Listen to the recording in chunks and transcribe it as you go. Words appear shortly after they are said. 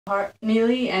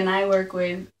Neely, and I work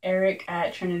with Erik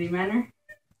at Trinity Manor.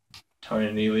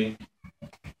 Tony Neely,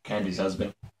 Candy's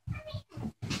husband.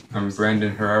 I'm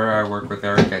Brandon Herrera. I work with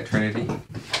Erik at Trinity.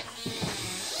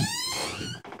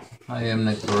 I am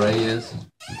Nick Reyes.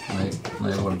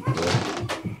 My work with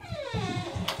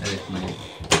Erik May.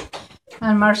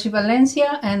 I'm Marcy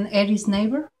Valencia and Eddie's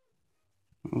neighbor.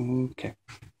 Okay.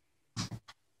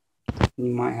 You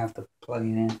might have to plug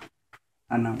it in.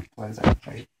 I know. What is that?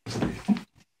 Right.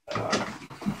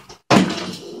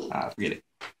 Forget it.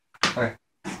 Okay.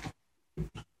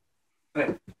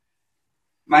 Okay.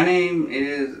 My name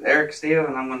is Erik Castillo,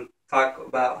 and I'm going to talk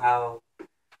about how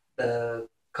the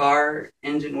car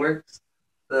engine works.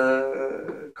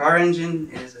 The car engine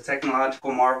is a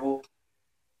technological marvel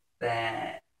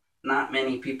that not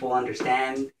many people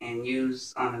understand and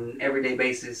use on an everyday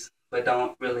basis, but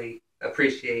don't really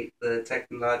appreciate the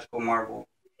technological marvel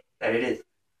that it is.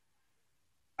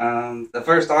 The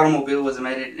first automobile was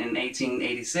invented in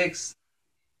 1886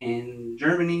 in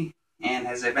Germany and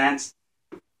has advanced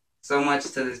so much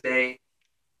to this day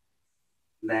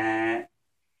that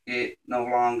it no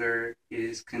longer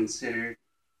is considered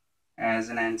as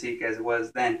an antique as it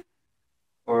was then,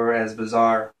 or as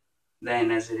bizarre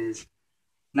then as it is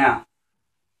now.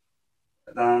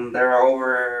 There are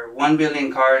over 1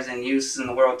 billion cars in use in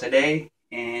the world today,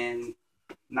 and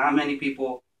not many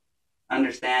people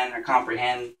understand or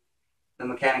comprehend the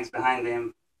mechanics behind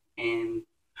them and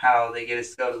how they get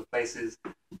us to go to the places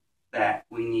that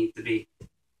we need to be.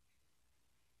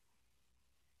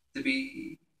 To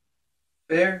be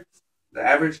fair, the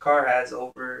average car has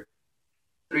over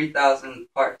 3,000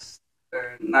 parts,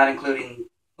 or not including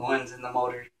the ones in the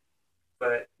motor,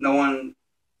 but no one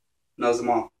knows them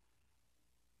all.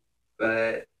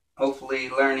 But hopefully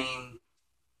learning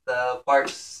the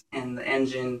parts in the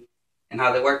engine and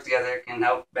how they work together can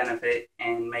help benefit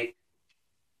and make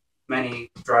many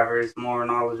drivers more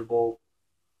knowledgeable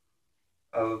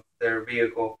of their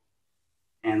vehicle,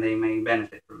 and they may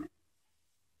benefit from it.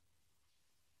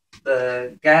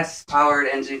 The gas-powered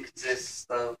engine consists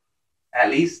of at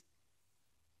least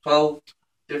 12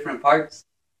 different parts.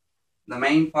 The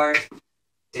main part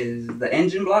is the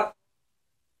engine block.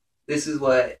 This is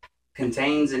what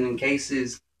contains and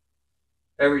encases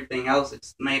everything else.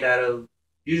 It's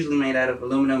usually made out of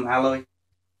aluminum alloy,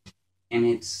 and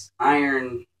it's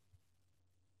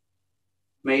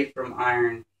made from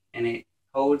iron, and it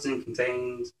holds and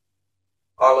contains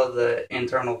all of the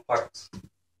internal parts.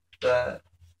 The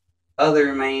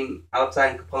other main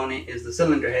outside component is the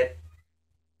cylinder head,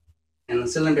 and the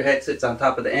cylinder head sits on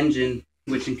top of the engine,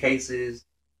 which encases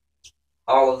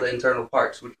all of the internal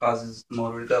parts, which causes the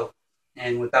motor to go.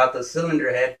 And without the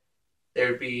cylinder head,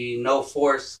 there'd be no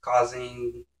force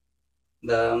causing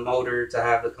the motor to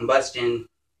have the combustion,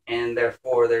 and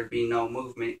therefore there'd be no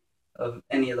movement of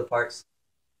any of the parts.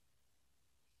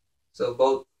 So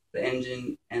both the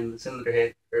engine and the cylinder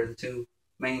head are the two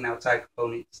main outside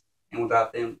components, and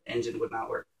without them, the engine would not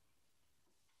work.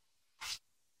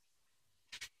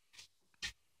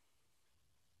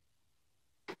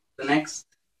 The next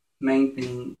main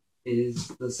thing is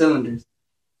the cylinders.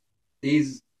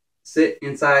 These sit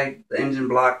inside the engine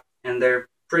block, and they're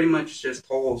pretty much just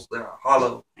holes. They're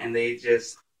hollow, and they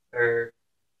just are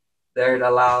there to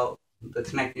allow the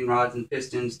connecting rods and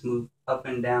pistons to move up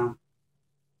and down.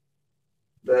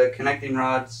 The connecting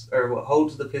rods are what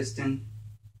holds the piston,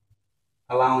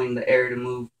 allowing the air to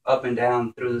move up and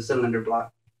down through the cylinder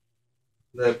block.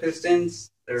 The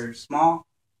pistons, they're small,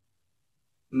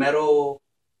 metal,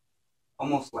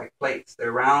 almost like plates.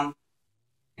 They're round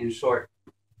and short,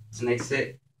 and they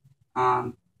sit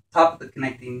on top of the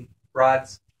connecting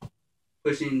rods,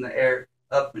 pushing the air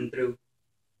up and through.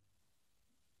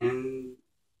 And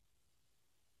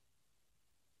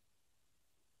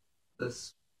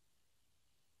this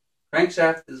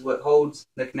crankshaft is what holds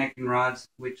the connecting rods,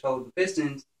 which hold the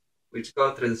pistons, which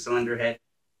go through the cylinder head,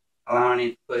 allowing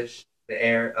it to push the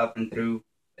air up and through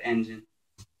the engine.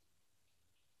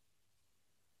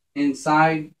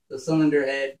 Inside the cylinder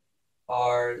head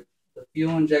are the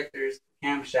fuel injectors, the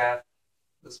camshaft,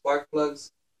 the spark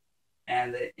plugs,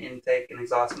 and the intake and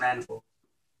exhaust manifold.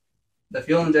 The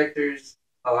fuel injectors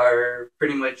are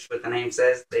pretty much what the name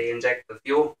says. They inject the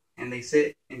fuel, and they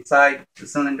sit inside the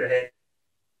cylinder head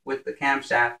with the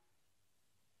camshaft,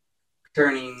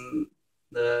 turning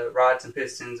the rods and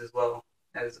pistons as well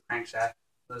as the crankshaft.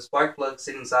 The spark plugs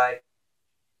sit inside,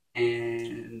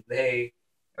 and they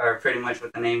are pretty much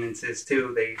what the name insists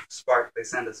too. They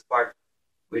send a spark,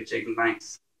 which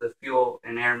ignites the fuel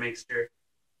and air mixture,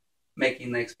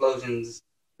 making the explosions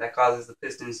that causes the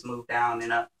pistons to move down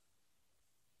and up.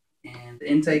 And the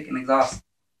intake and exhaust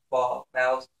ball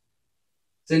valves.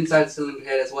 It's inside the cylinder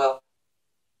head as well.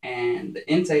 And the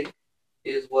intake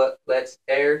is what lets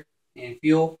air and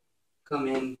fuel come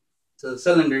in to the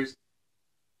cylinders,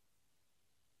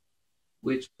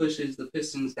 which pushes the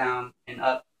pistons down and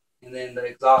up. And then the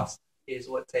exhaust is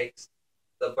what takes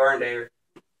the burned air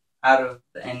out of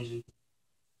the engine.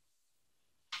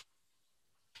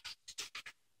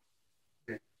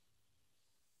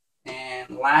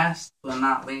 And last but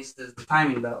not least is the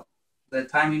timing belt. The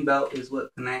timing belt is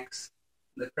what connects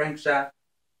the crankshaft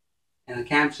and the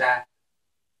camshaft.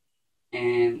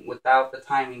 And without the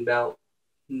timing belt,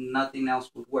 nothing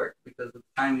else would work, because with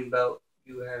the timing belt,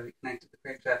 you have it connected to the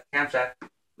crankshaft, camshaft,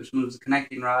 which moves the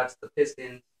connecting rods, the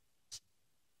pistons,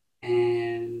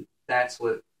 and that's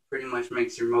what pretty much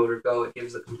makes your motor go. It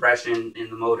gives the compression in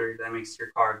the motor that makes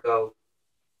your car go.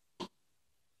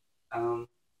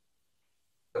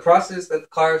 The process that the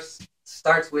car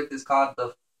starts with is called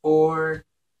the four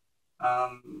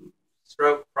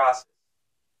stroke process.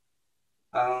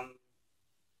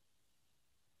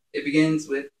 It begins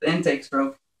with the intake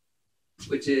stroke,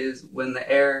 which is when the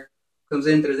air comes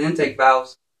in through the intake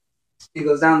valves. It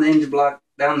goes down the engine block,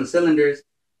 down the cylinders,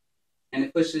 and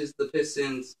it pushes the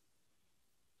pistons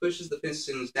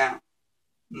down.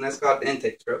 And that's called the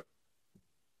intake stroke.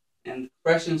 And the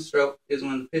compression stroke is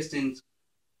when the pistons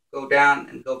go down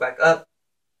and go back up,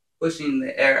 pushing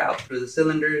the air out through the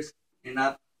cylinders and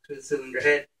up to the cylinder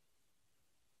head.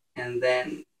 And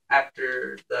then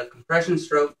after the compression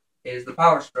stroke is the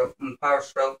power stroke. And the power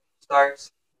stroke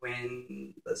starts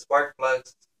when the spark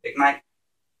plugs ignite,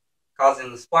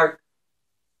 causing the spark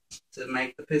to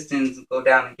make the pistons go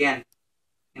down again.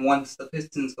 And once the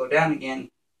pistons go down again,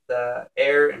 the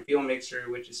air and fuel mixture,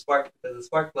 which is spark because the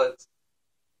spark plugs,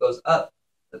 goes up.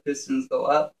 The pistons go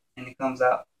up, and it comes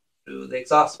out through the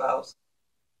exhaust valves,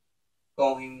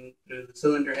 going through the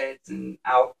cylinder heads and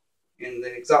out in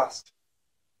the exhaust.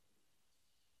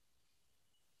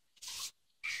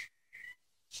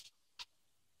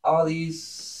 All these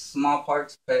small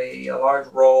parts play a large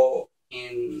role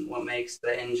in what makes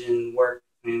the engine work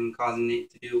and causing it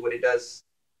to do what it does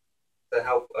to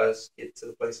help us get to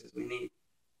the places we need.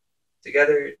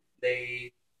 Together,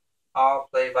 they all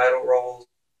play vital roles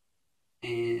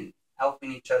in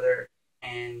helping each other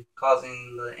and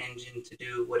causing the engine to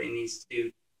do what it needs to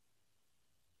do.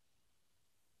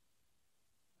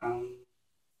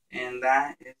 And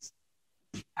that is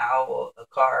how a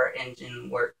car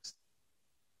engine works.